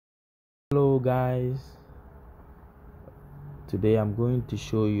Hello guys, today I'm going to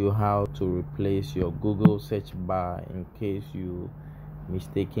show you how to replace your Google search bar in case you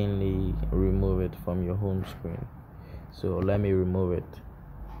mistakenly remove it from your home screen. So let me remove it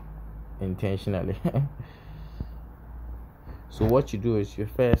intentionally. So what you do is you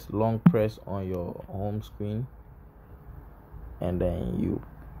first long press on your home screen and then you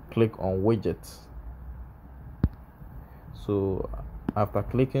click on widgets. So after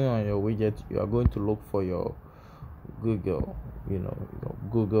clicking on your widget, you are going to look for your Google, your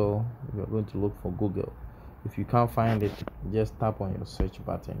Google. You're going to look for Google. If you can't find it, just tap on your search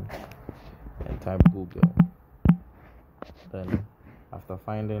button and type Google. Then after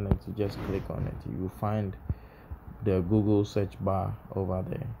finding it, you just click on it. You will find the Google search bar over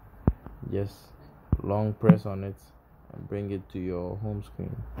there. Just long press on it and bring it to your home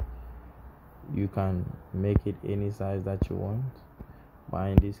screen. You can make it any size that you want, but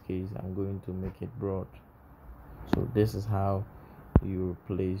in this case I'm going to make it broad. So this is how you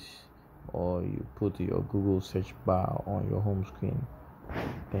replace or you put your Google search bar on your home screen.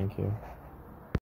 Thank you.